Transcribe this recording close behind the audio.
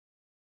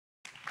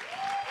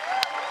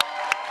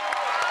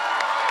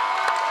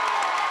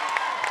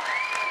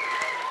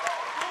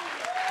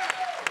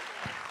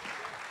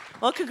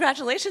Well,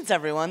 congratulations,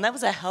 everyone. That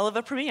was a hell of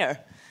a premiere.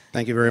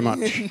 Thank you very much.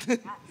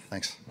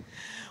 Thanks.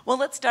 Well,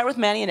 let's start with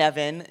Manny and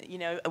Evan. You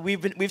know,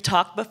 we've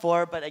talked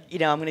before, but you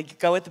know, I'm going to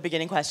go with the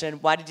beginning question.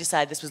 Why did you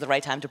decide this was the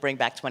right time to bring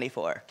back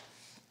 24?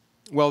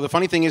 Well, the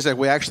funny thing is that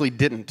we actually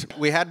didn't.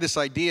 We had this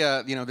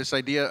idea, you know,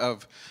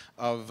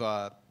 of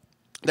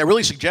that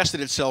really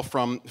suggested itself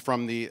from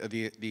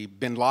the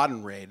Bin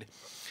Laden raid,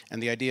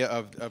 and the idea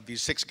of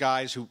these 6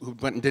 guys who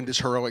went and did this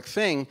heroic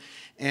thing.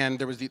 And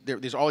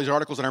there's all these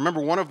articles, and I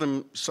remember one of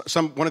them,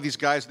 one of these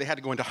guys, they had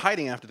to go into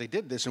hiding after they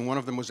did this, and one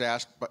of them was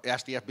asked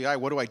the FBI,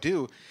 what do I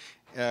do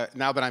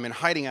now that I'm in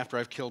hiding after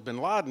I've killed Bin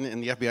Laden?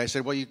 And the FBI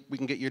said, well, we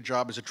can get you a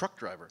job as a truck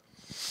driver.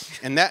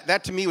 And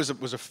that to me was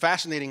a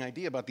fascinating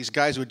idea about these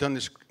guys who had done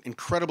this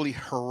incredibly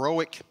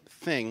heroic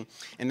thing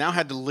and now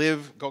had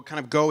to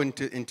go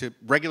into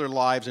regular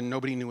lives, and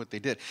nobody knew what they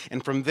did.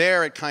 And from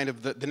there, it kind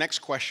of the next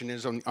question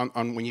is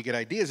on when you get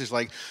ideas is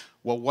like,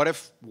 well, what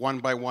if one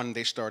by one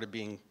they started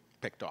being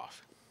picked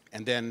off,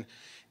 and then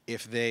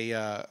if they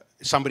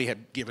somebody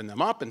had given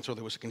them up, and so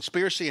there was a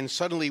conspiracy, and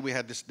suddenly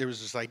there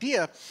was this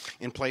idea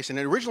in place. And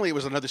originally it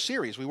was another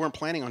series. We weren't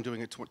planning on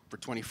doing it for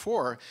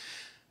 24.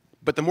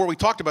 But the more we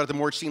talked about it, the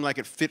more it seemed like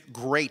it fit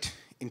great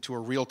into a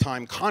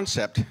real-time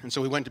concept. And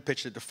so we went to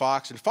pitch it to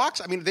Fox. And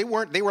Fox, I mean, they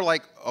were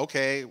like,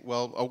 okay,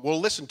 well, we'll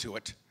listen to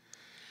it.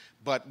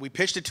 But we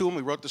pitched it to them,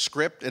 we wrote the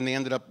script, and they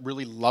ended up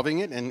really loving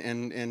it,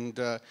 and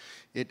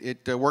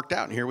it worked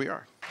out, and here we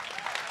are.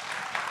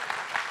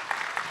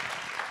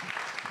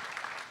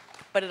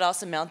 But it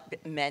also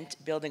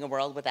meant building a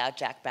world without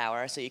Jack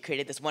Bauer, so you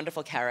created this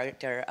wonderful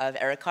character of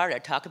Eric Carter.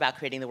 Talk about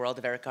creating the world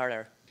of Eric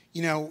Carter.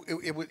 You know,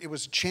 it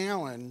was a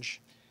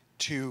challenge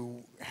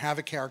to have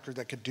a character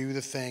that could do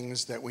the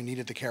things that we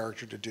needed the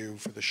character to do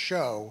for the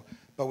show,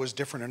 but was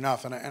different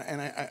enough. And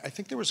I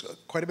think there was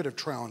quite a bit of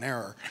trial and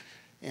error.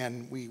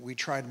 And we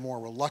tried more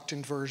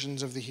reluctant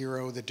versions of the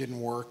hero that didn't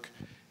work.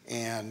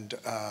 And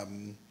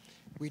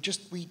we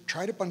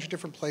tried a bunch of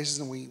different places,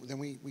 and then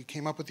we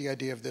came up with the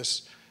idea of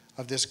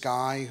this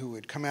guy who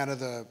had come out of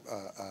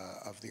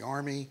the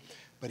army,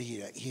 but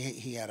he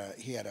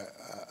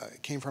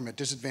came from a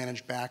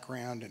disadvantaged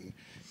background, and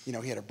you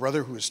know, he had a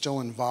brother who was still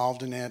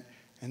involved in it,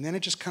 and then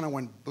it just kind of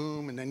went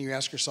boom. And then you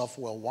ask yourself,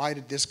 well, why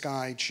did this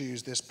guy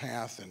choose this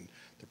path, and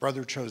the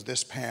brother chose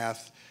this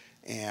path,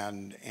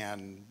 and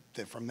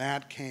from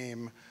that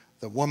came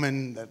the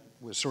woman that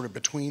was sort of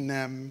between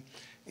them,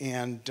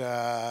 and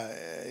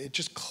it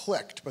just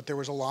clicked. But there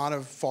was a lot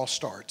of false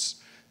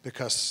starts,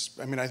 because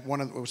I mean,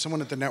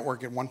 someone at the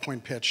network at one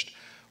point pitched,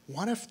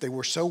 what if they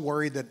were so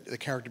worried that the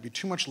character would be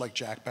too much like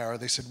Jack Bauer?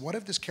 They said, what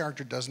if this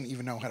character doesn't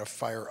even know how to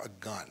fire a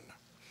gun?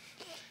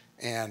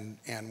 And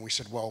we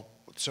said, well,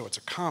 so it's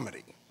a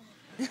comedy,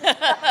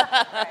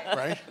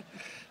 right?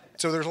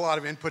 So there's a lot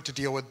of input to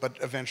deal with, but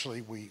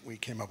eventually we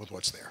came up with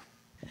what's there.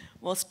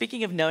 Well,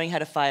 speaking of knowing how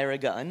to fire a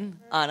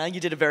gun, Anna, you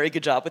did a very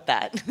good job with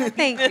that.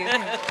 Thank you.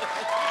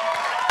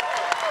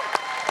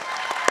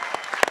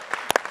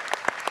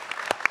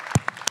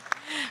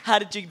 How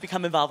did you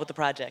become involved with the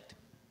project?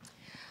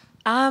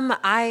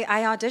 I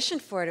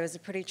auditioned for it. It was a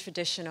pretty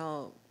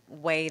traditional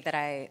way that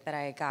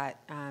I got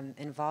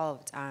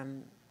involved.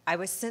 I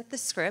was sent the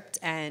script,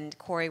 and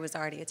Corey was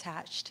already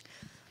attached.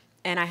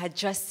 And I had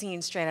just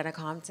seen Straight Outta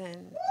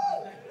Compton.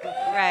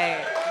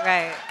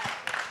 Right.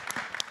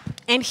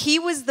 And he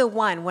was the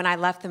one, when I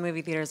left the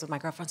movie theaters with my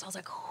girlfriends, I was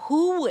like,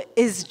 who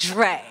is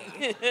Dre?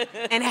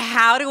 And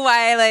how do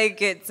I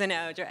get to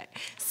know Dre?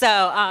 So,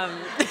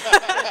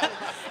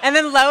 and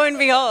then lo and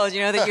behold,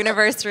 you know, the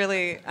universe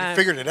really... you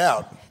figured it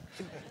out.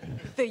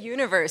 The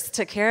universe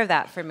took care of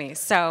that for me.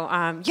 So,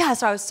 yeah,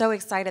 so I was so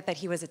excited that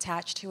he was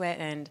attached to it,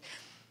 and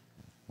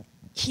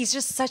he's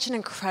just such an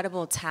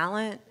incredible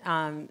talent,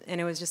 and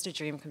it was just a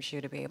dream come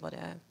true to be able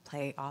to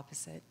play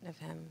opposite of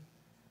him.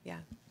 Yeah.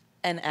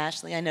 And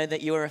Ashley, I know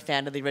that you were a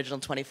fan of the original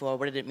 24.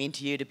 What did it mean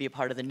to you to be a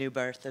part of the new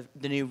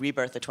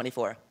rebirth of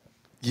 24?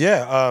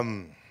 Yeah,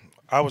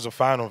 I was a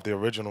fan of the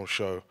original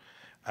show,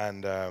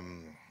 and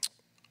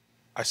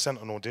I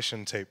sent an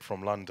audition tape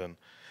from London,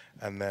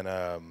 and then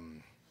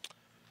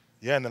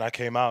and then I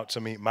came out to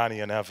meet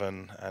Manny and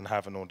Evan and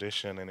have an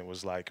audition, and it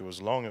was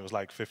long. It was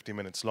like 50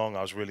 minutes long.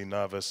 I was really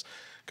nervous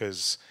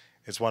because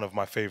it's one of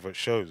my favorite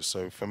shows.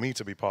 So for me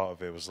to be part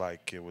of it was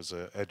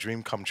a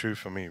dream come true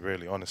for me,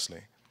 really,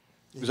 honestly.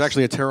 It was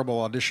actually a terrible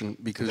audition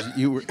because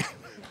you were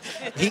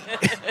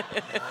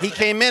he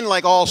came in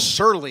like all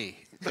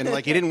surly and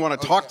like he didn't want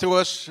to talk to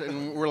us,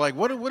 and we're like,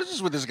 what is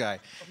this with this guy?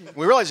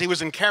 We realized he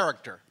was in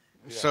character.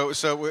 Yeah.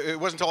 So it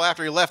wasn't until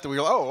after he left that we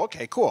were like, oh,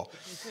 okay, cool.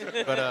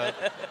 But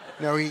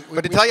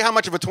but to tell you how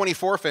much of a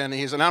 24 fan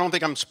he is, and I don't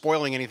think I'm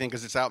spoiling anything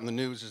because it's out in the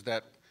news, is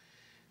that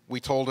we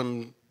told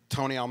him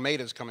Tony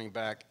Almeida's coming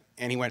back,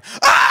 and he went,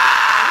 ah!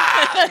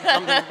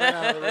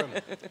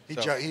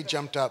 He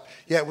jumped up.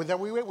 Yeah,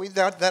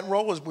 that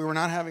role was, we were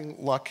not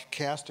having luck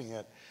casting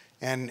it,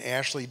 and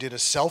Ashley did a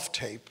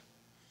self-tape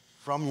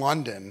from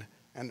London.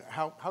 And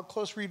how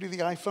close were you to the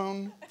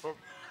iPhone?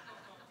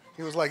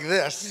 He was like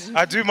this.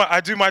 I do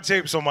my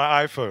tapes on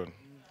my iPhone.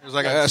 It was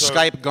like a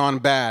Skype gone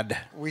bad.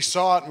 We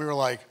saw it and we were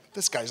like,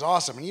 this guy's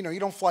awesome. And, you know, you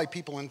don't fly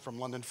people in from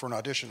London for an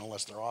audition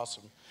unless they're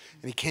awesome.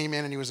 And he came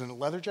in and he was in a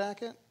leather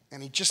jacket.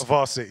 And he just...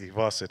 Varsity.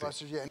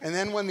 Yeah. And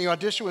then when the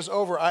audition was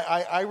over,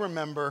 I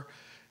remember,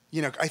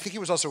 you know, I think he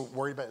was also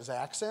worried about his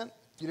accent.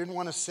 You didn't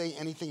want to say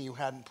anything you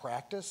hadn't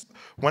practiced.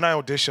 When I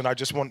audition, I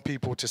just want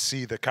people to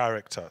see the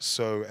character.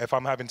 So if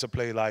I'm having to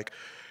play like,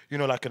 you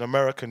know, like an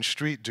American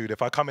street dude,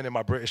 if I come in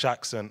my British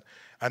accent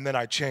and then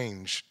I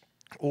change,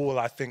 all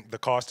I think the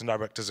casting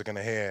directors are going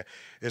to hear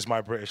is my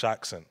British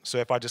accent. So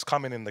if I just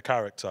come in the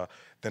character,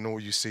 then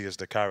all you see is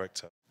the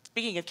character.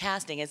 Speaking of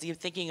casting, as you're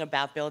thinking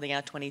about building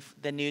out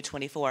the new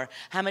 24,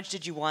 how much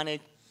did you want to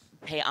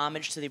pay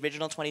homage to the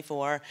original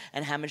 24,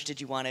 and how much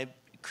did you want to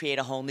create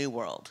a whole new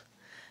world,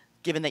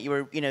 given that you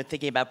were, you know,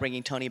 thinking about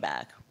bringing Tony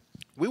back?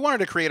 We wanted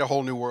to create a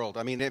whole new world.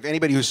 I mean, if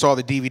anybody who saw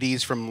the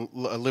DVDs from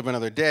Live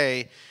Another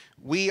Day,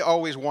 we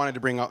always wanted to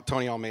bring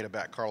Tony Almeida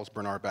back, Carlos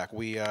Bernard back. So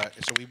we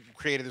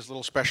created this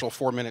little special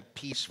 4-minute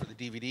piece for the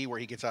DVD where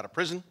he gets out of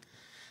prison,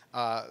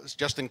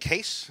 just in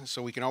case,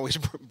 so we can always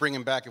bring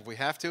him back if we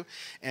have to.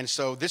 And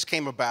so this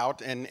came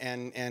about,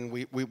 and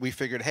we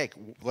figured, hey,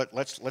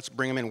 let's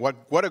bring him in.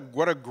 What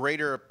a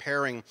greater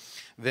pairing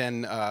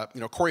than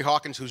you know, Corey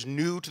Hawkins, who's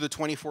new to the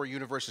 24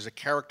 universe, as a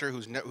character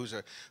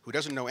who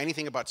doesn't know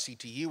anything about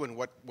CTU and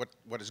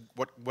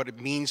what it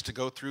means to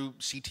go through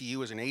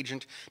CTU as an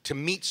agent, to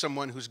meet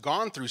someone who's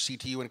gone through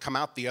CTU and come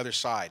out the other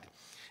side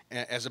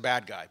as a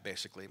bad guy,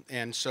 basically.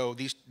 And so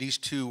these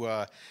two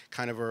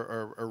kind of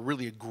are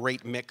really a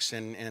great mix,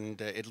 and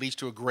it leads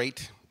to a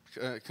great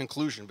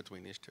conclusion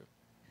between these two.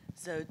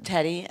 So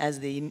Teddy,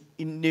 as the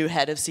new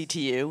head of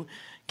CTU,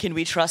 can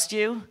we trust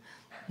you?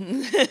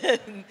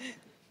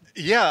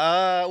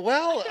 Yeah,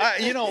 well,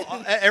 you know,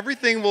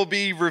 everything will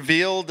be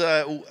revealed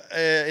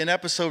in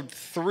episode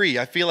 3.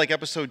 I feel like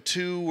episode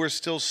 2, we're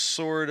still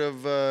sort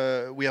of,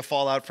 we have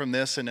fallout from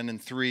this, and then in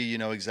 3, you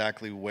know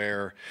exactly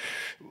where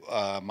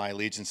my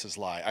allegiances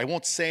lie. I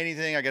won't say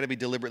anything, I gotta be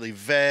deliberately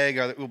vague,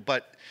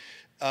 but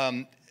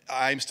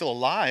I'm still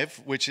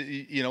alive, which,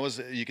 you know,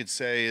 you could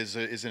say is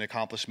an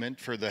accomplishment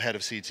for the head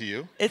of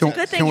CTU. It's a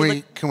good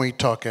thing. Can we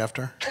talk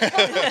after?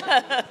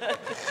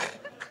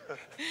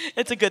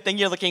 It's a good thing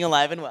you're looking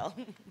alive and well.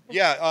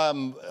 Yeah,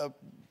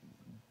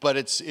 but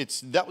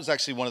that was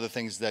actually one of the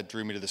things that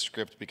drew me to the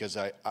script, because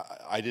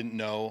I didn't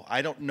know.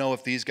 I don't know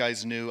if these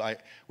guys knew.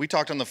 We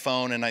talked on the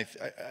phone, and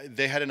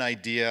they had an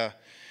idea,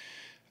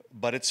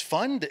 but it's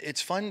fun.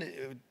 It's fun,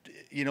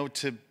 you know,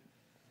 to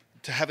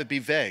have it be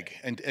vague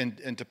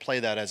and to play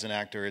that as an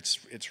actor.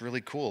 It's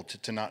really cool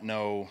to not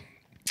know,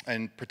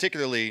 and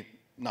particularly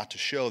not to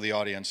show the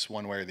audience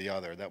one way or the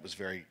other. That was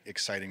very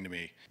exciting to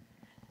me.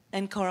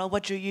 And Coral,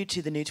 what drew you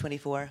to the new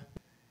 24?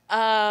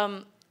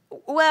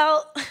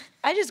 Well,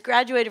 I just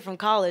graduated from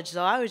college,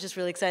 so I was just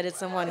really excited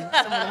someone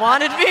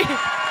wanted me.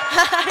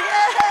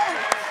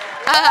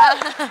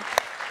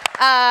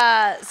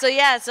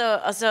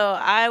 So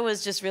I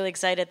was just really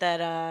excited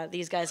that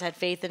these guys had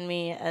faith in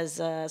me as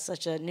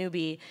such a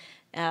newbie,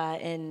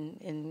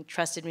 and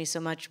trusted me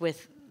so much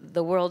with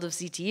the world of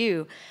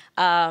CTU.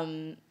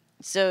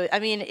 So I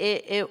mean,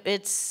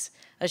 it's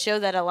a show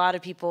that a lot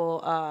of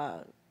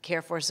people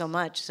care for so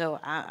much, so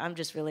I'm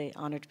just really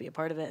honored to be a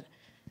part of it.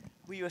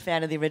 Were you a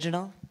fan of the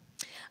original?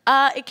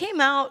 It came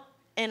out,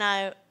 and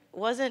I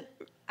wasn't.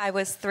 I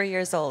was 3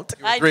 years old.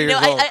 As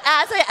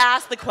I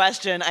asked the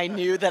question, I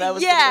knew that I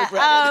was going to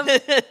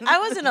regret it. I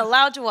wasn't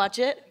allowed to watch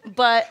it,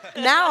 but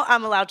now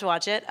I'm allowed to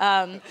watch it.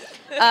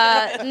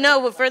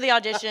 No, but for the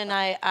audition,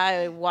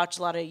 I watched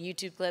a lot of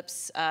YouTube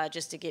clips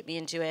just to get me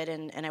into it,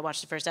 and I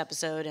watched the first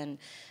episode, and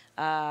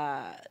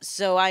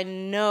so I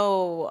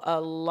know a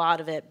lot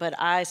of it, but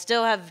I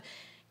still have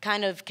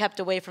kind of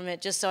kept away from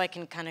it just so I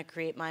can kind of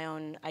create my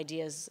own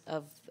ideas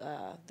of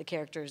the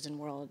characters and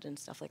world and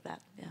stuff like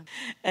that. Yeah.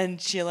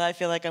 And Sheila, I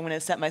feel like I'm going to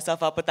set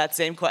myself up with that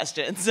same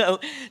question. So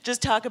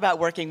just talk about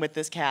working with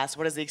this cast.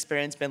 What has the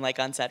experience been like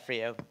on set for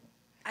you?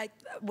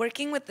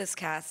 Working with this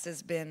cast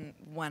has been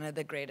one of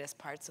the greatest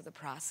parts of the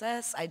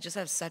process. I just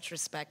have such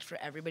respect for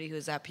everybody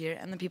who's up here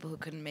and the people who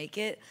couldn't make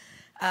it.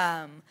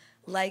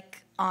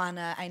 Like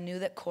Anna, I knew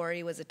that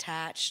Corey was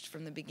attached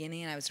from the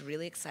beginning, and I was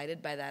really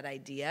excited by that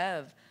idea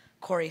of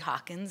Corey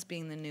Hawkins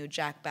being the new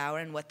Jack Bauer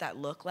and what that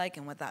looked like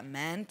and what that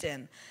meant.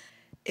 And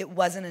it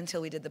wasn't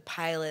until we did the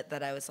pilot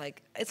that I was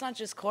like, it's not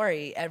just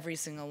Corey. Every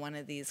single one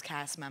of these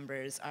cast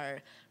members are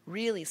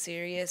really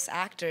serious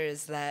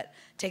actors that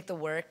take the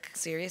work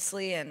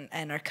seriously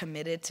and are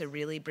committed to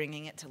really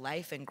bringing it to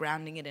life and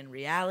grounding it in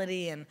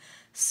reality. And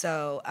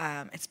so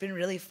it's been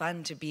really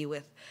fun to be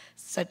with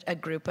such a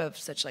group of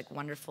such like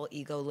wonderful,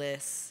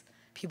 egoless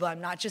people.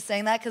 I'm not just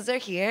saying that because they're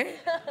here.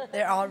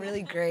 They're all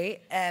really great.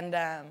 And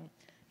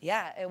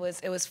yeah, it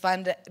was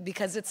fun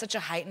because it's such a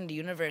heightened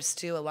universe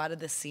too. A lot of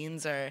the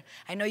scenes are,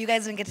 I know you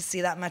guys didn't get to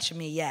see that much of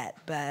me yet,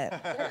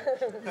 but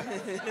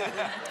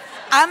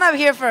I'm up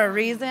here for a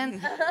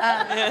reason.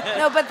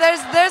 No, but there's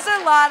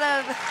a lot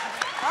of,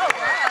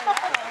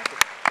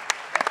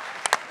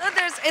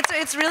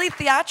 it's really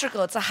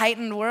theatrical. It's a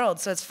heightened world,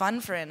 so it's fun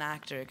for an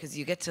actor because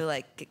you get to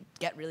like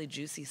get really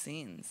juicy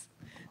scenes.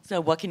 So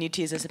what can you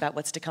tease us about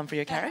what's to come for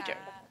your character?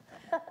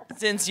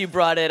 Since you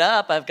brought it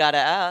up, I've got to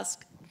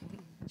ask.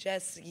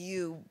 Just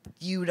you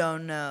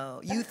don't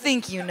know. You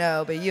think you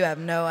know, but you have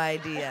no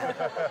idea.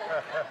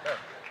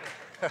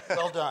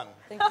 Well done.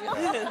 Thank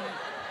you.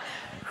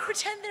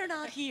 Pretend they're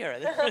not here.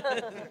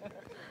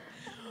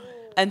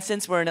 And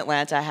since we're in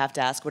Atlanta, I have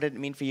to ask, what did it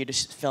mean for you to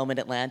film in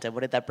Atlanta?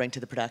 What did that bring to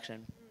the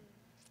production?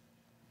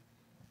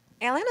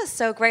 Atlanta's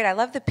so great. I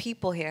love the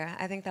people here.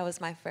 I think that was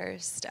my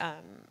first.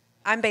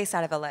 I'm based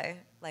out of LA,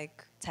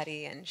 like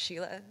Teddy and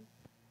Sheila.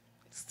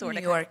 Sort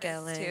of New York,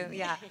 LA. Too.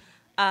 Yeah.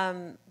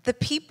 The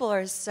people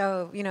are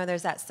so,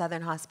 there's that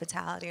Southern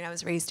hospitality, and I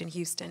was raised in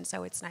Houston,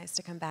 so it's nice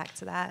to come back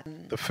to that.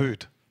 The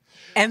food.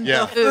 And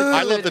Yeah, the food.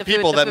 I love the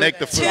people that make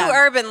the Two food.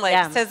 urban lakes.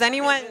 Yeah. Has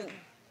anyone?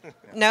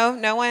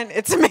 No one?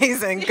 It's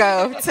amazing.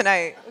 Go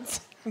tonight. It's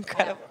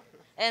incredible.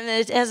 And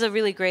it has a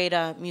really great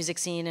music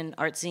scene and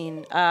art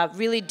scene.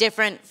 Really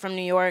different from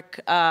New York,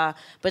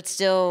 but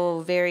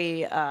still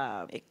very,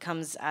 it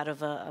comes out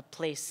of a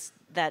place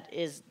that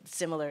is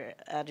similar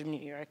out of New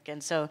York.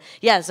 And so,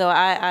 yeah, so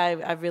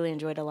I've really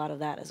enjoyed a lot of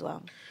that as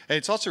well. And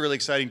it's also really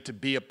exciting to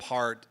be a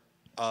part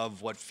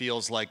of what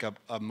feels like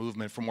a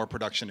movement for more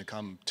production to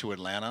come to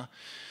Atlanta.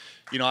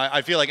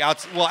 I feel like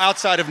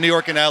outside of New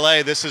York and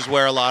LA, this is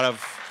where a lot of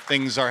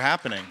things are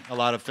happening. A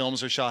lot of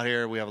films are shot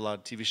here. We have a lot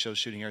of TV shows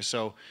shooting here.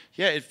 So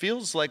yeah, it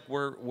feels like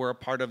we're a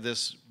part of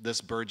this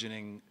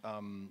burgeoning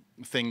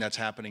thing that's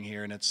happening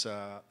here, and it's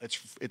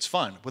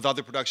fun. With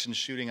other productions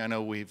shooting, I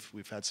know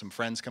we've had some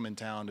friends come in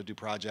town to do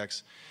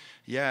projects.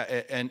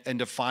 Yeah, and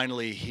to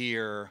finally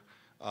hear.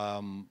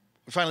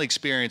 Finally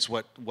experience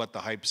what the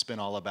hype's been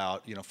all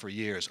about, for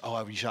years. Oh,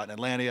 have you shot in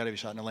Atlanta yet? Have you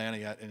shot in Atlanta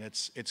yet? And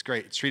it's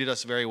great. It's treated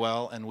us very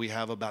well, and we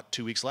have about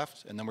 2 weeks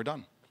left, and then we're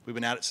done. We've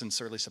been at it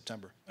since early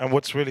September. And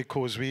what's really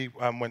cool is we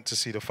went to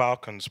see the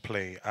Falcons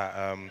play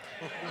at...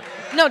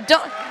 No,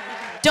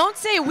 don't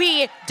say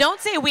we. Don't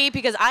say we,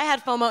 because I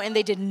had FOMO and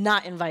they did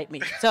not invite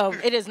me. So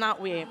it is not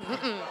we.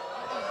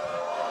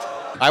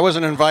 I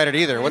wasn't invited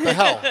either. What the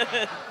hell?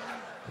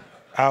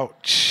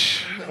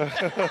 Ouch.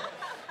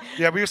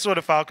 Yeah, we saw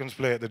the Falcons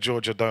play at the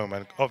Georgia Dome,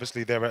 and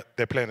obviously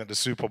they're playing at the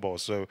Super Bowl,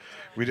 so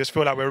we just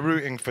feel like we're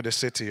rooting for the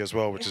city as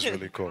well, which is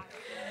really cool.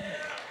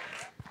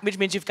 Which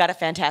means you've got a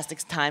fantastic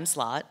time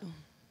slot.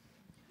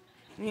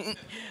 What does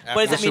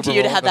After it mean to Super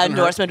you to Bowl have that doesn't hurt.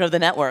 endorsement of the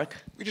network?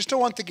 We just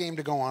don't want the game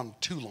to go on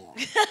too long.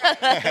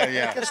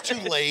 Yeah. It's too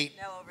late,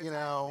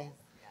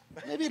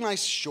 Maybe a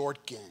nice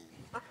short game.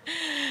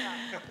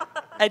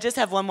 I just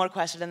have one more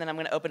question, and then I'm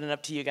going to open it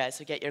up to you guys,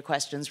 so get your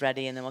questions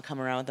ready, and then we'll come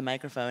around with the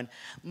microphone.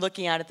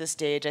 Looking out at the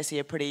stage, I see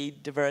a pretty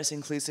diverse,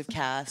 inclusive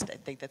cast. I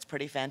think that's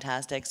pretty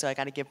fantastic, so I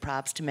got to give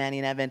props to Manny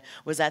and Evan.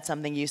 Was that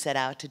something you set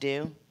out to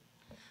do?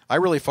 I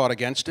really fought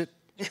against it.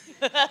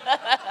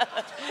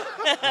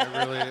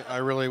 I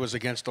really was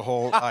against the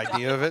whole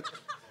idea of it.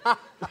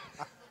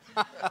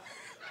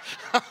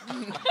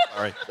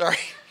 Sorry.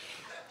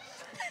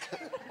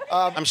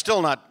 I'm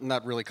still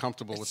not really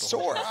comfortable with the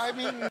whole thing. I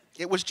mean,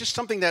 It was just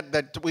something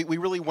that we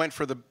really went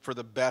for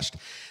the best.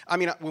 I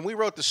mean, when we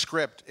wrote the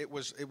script, it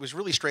was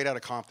really straight out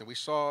of Compton. We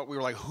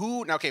were like,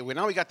 who? Now, okay,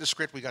 now we got the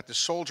script. We got this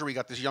soldier. We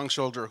got this young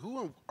soldier.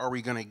 Who are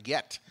we going to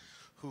get?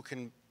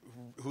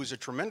 Who's a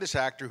tremendous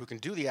actor, who can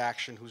do the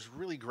action, who's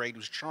really great,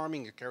 who's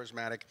charming and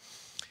charismatic.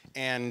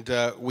 And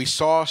we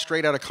saw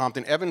Straight Outta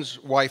Compton. Evan's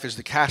wife is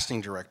the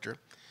casting director.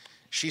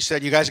 She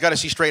said, "You guys got to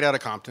see Straight Outta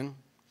Compton."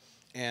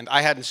 And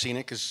I hadn't seen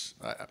it because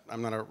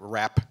I'm not a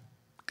rap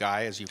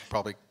guy, as you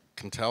probably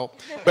can tell.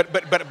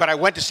 But I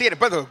went to see it.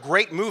 But it was a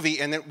great movie.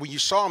 And then when you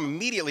saw him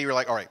immediately, you were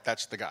like, all right,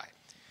 that's the guy.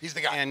 He's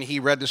the guy. And he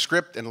read the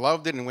script and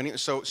loved it. And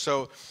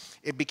so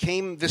it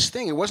became this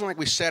thing. It wasn't like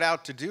we set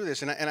out to do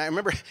this. And I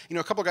remember,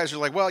 a couple of guys were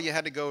like, well, you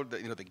had to go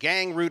the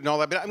gang route and all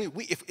that. But I mean,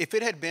 if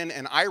it had been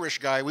an Irish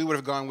guy, we would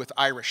have gone with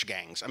Irish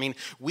gangs. I mean,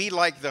 we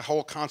like the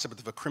whole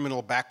concept of a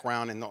criminal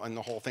background and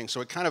the whole thing.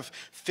 So it kind of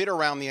fit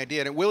around the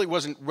idea. And it really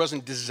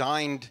wasn't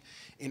designed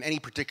in any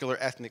particular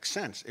ethnic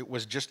sense.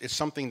 It's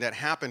something that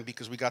happened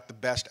because we got the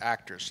best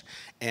actors.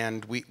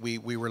 And we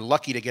were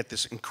lucky to get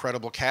this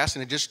incredible cast.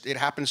 And it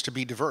happens to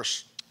be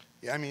diverse.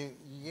 Yeah,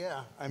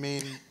 I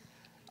mean,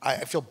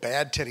 I feel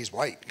bad Teddy's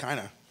white, kind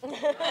of.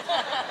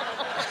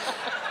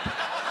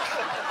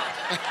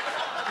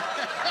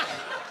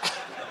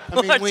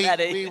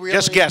 Teddy. we really...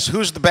 Just guess,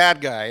 who's the bad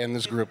guy in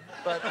this group?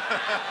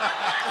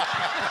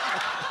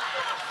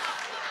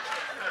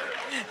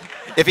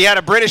 If he had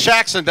a British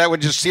accent, that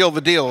would just seal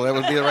the deal. That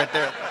would be right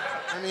there.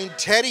 I mean,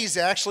 Teddy's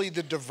actually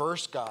the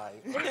diverse guy.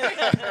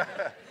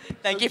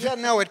 Thank you. Yeah,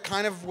 no, it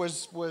kind of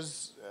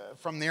was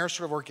from there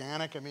sort of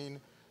organic. I mean,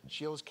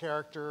 Sheila's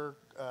character,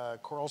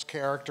 Coral's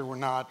character were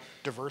not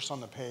diverse on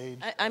the page.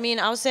 I mean,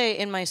 I'll say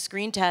in my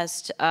screen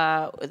test,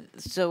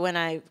 so when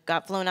I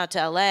got flown out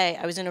to LA,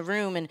 I was in a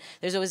room, and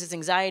there's always this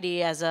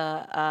anxiety as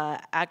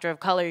a actor of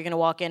color. You're going to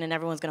walk in and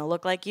everyone's going to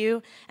look like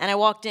you. And I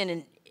walked in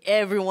and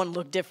everyone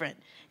looked different.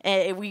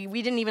 And we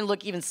didn't even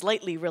look even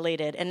slightly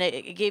related. And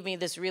it gave me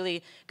this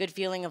really good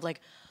feeling of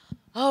like,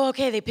 oh,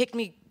 okay, they picked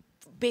me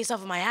based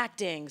off of my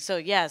acting. So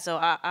yeah, so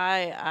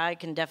I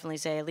can definitely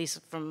say, at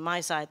least from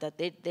my side,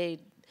 that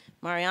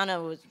Mariana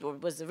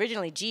was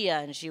originally Gia,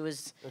 and she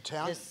was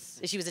Italian.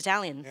 She was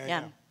Italian.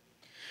 Yeah.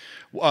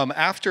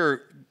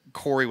 After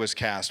Corey was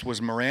cast,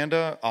 was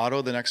Miranda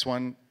Otto the next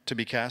one to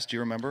be cast? Do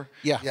you remember?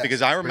 Yeah. Yes,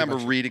 Because I remember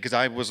much. reading, because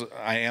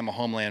I am a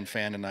Homeland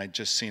fan, and I'd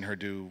just seen her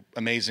do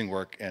amazing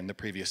work in the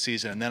previous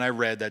season, and then I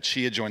read that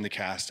she had joined the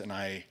cast, and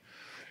I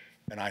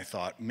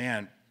thought,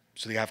 man,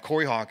 so they have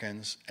Corey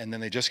Hawkins, and then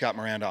they just got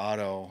Miranda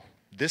Otto.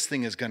 This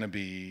thing is going to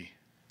be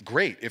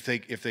great if they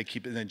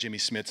keep it. And then Jimmy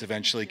Smits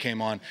eventually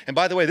came on. And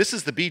by the way, this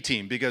is the B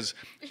team, because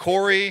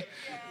Corey,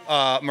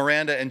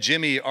 Miranda, and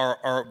Jimmy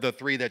are the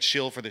three that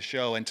shill for the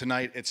show. And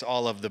tonight it's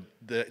all of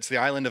it's the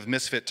island of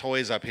misfit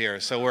toys up here.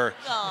 So we're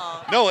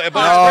no, but it's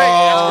great.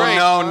 It's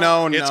great.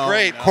 No, It's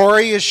great.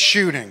 Corey is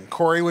shooting.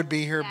 Corey would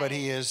be here, but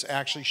he is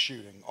actually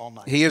shooting all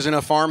night. He is in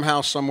a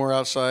farmhouse somewhere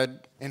outside,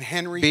 in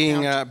Henry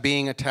being County.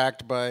 being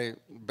attacked by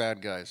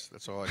bad guys.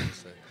 That's all I can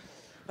say.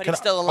 But he's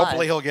still alive.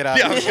 Hopefully he'll get out.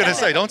 Yeah, I was going to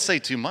say, don't say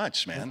too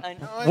much, man. I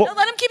know. No,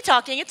 let him keep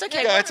talking. It's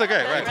okay. Yeah, it's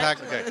okay. Right.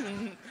 Exactly.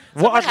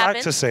 What I'd happened?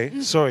 like to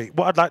say,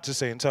 what I'd like to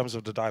say in terms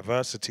of the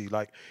diversity,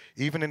 like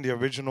even in the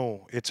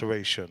original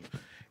iteration,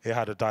 it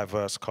had a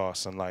diverse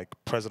cast, and like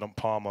President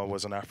Palmer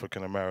was an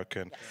African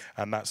American,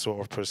 and that sort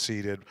of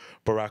preceded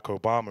Barack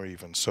Obama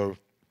even. So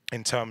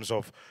in terms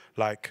of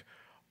like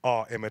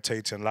art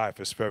imitating life,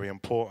 it's very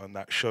important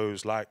that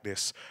shows like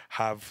this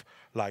have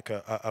like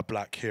a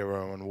black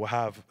hero, and will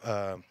have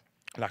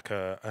like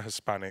a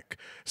Hispanic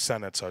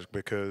senator,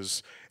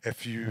 because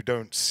if you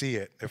don't see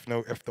it, if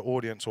the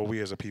audience or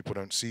we as a people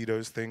don't see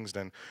those things,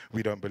 then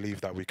we don't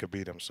believe that we could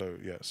be them. So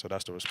yeah, so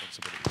that's the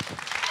responsibility.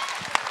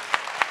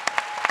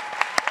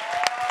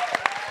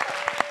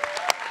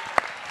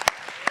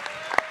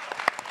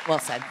 Well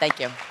said. Thank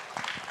you.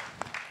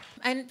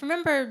 I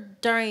remember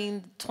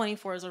during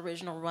 24's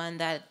original run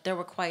that there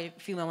were quite a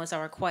few moments that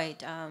were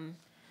quite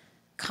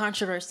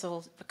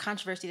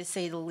controversy to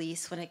say the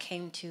least, when it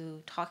came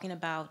to talking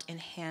about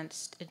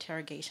enhanced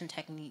interrogation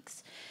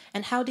techniques.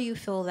 And how do you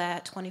feel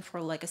that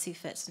 24 legacy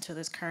fits into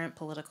this current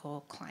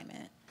political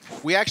climate?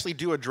 We actually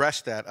do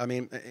address that. I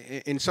mean,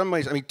 in some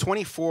ways,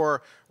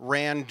 24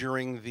 ran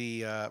during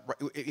the,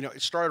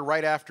 it started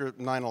right after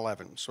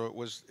 9/11. So it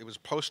was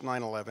post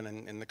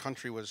 9/11, and the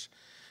country was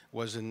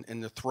in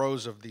the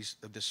throes of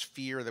this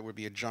fear that would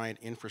be a giant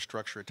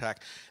infrastructure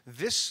attack.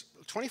 This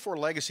 24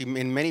 legacy,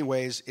 in many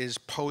ways, is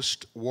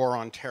post-war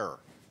on terror.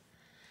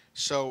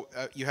 So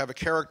you have a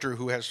character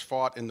who has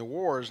fought in the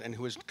wars and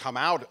who has come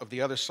out of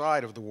the other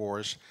side of the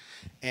wars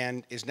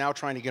and is now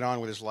trying to get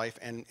on with his life,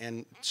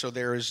 and so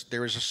there is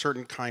a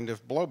certain kind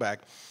of blowback.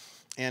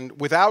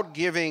 And without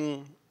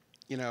giving,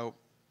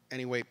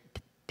 anyway,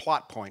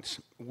 plot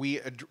points, we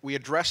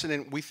address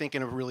it, we think,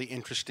 in a really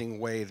interesting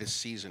way this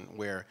season,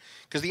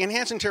 because the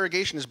enhanced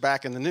interrogation is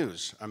back in the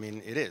news. I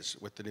mean, it is,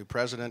 with the new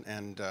president,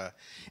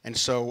 and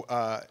so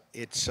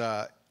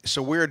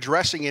so we're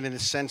addressing it in a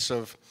sense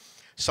of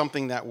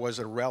something that was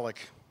a relic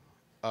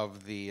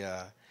of the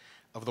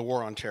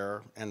war on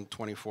terror and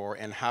 24,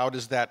 and how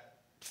does that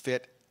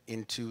fit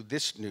into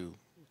this new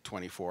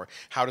 24?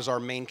 How does our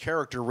main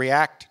character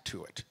react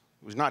to it?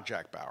 It was not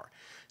Jack Bauer.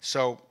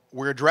 So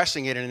we're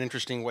addressing it in an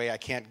interesting way. I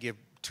can't give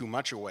too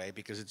much away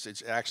because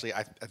it's actually,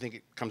 I think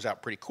it comes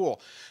out pretty cool.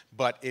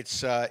 But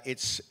it's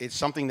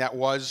something that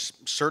was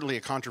certainly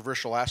a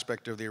controversial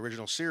aspect of the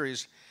original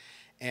series,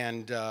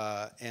 and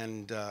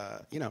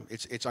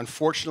it's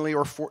unfortunately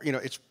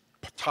it's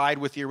tied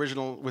with the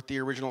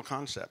original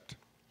concept.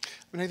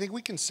 I mean, I think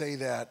we can say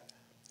that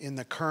in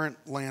the current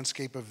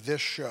landscape of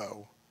this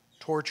show,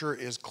 torture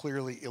is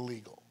clearly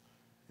illegal.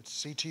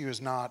 CTU is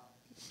not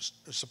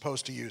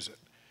supposed to use it.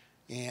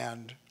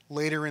 And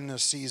later in the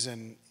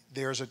season,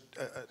 there's a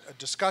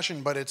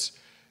discussion, but it's,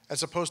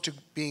 as opposed to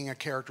being a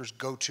character's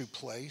go-to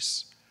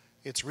place,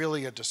 it's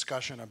really a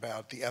discussion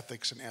about the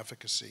ethics and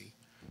efficacy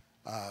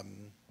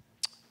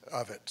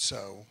of it.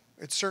 So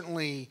it's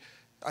certainly,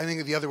 I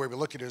think the other way we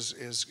look at it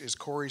is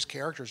Corey's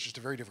character is just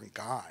a very different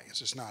guy. It's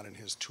just not in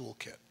his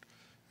toolkit.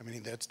 I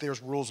mean,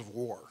 there's rules of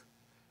war.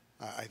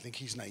 I think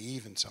he's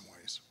naive in some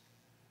ways.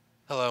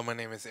 Hello, my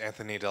name is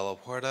Anthony Della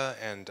Porta,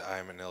 and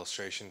I'm an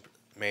illustration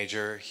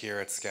major here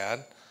at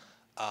SCAD.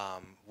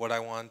 What I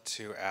want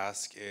to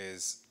ask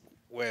is,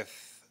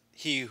 with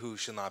he who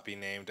shall not be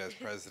named as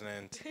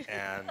president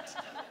and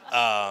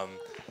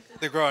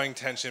the growing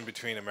tension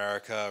between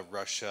America,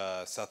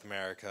 Russia, South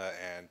America,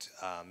 and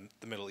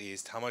the Middle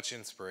East, how much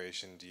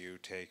inspiration do you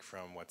take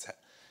from what's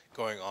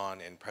going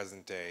on in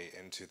present day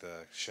into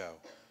the show?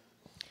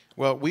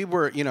 Well, we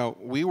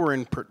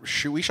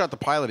shot the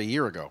pilot a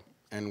year ago,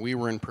 and we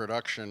were in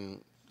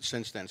production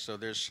since then. So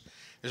there's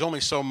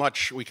only so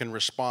much we can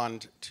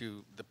respond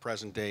to the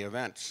present day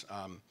events.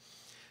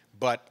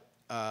 But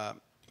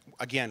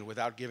again,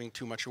 without giving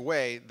too much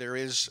away, there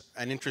is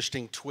an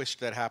interesting twist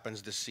that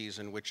happens this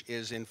season, which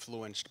is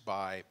influenced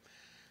by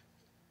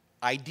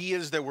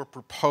ideas that were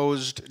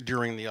proposed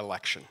during the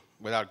election,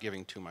 without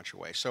giving too much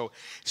away. So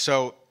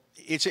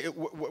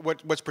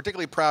what's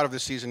particularly proud of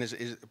this season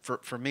is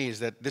for me is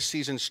that this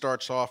season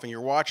starts off and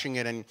you're watching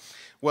it and,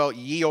 well,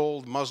 ye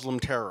old Muslim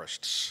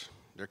terrorists,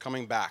 they're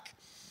coming back.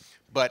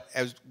 But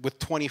as with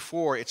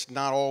 24, it's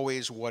not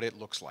always what it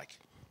looks like.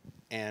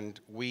 And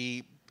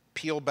we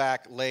peel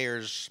back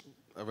layers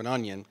of an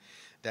onion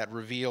that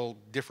reveal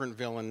different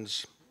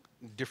villains,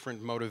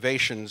 different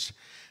motivations,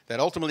 that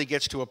ultimately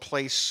gets to a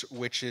place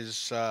which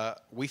is,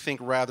 we think,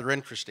 rather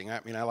interesting. I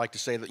mean, I like to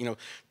say that,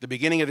 the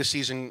beginning of the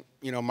season,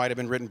 might have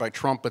been written by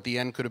Trump, but the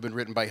end could have been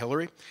written by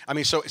Hillary. I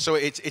mean, so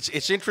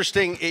it's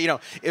interesting.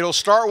 It'll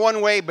start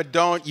one way, but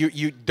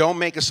you don't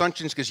make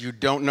assumptions because you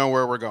don't know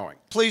where we're going.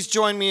 Please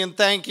join me in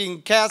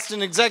thanking cast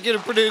and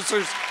executive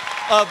producers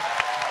of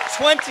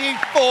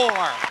 24.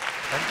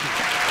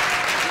 Thank you.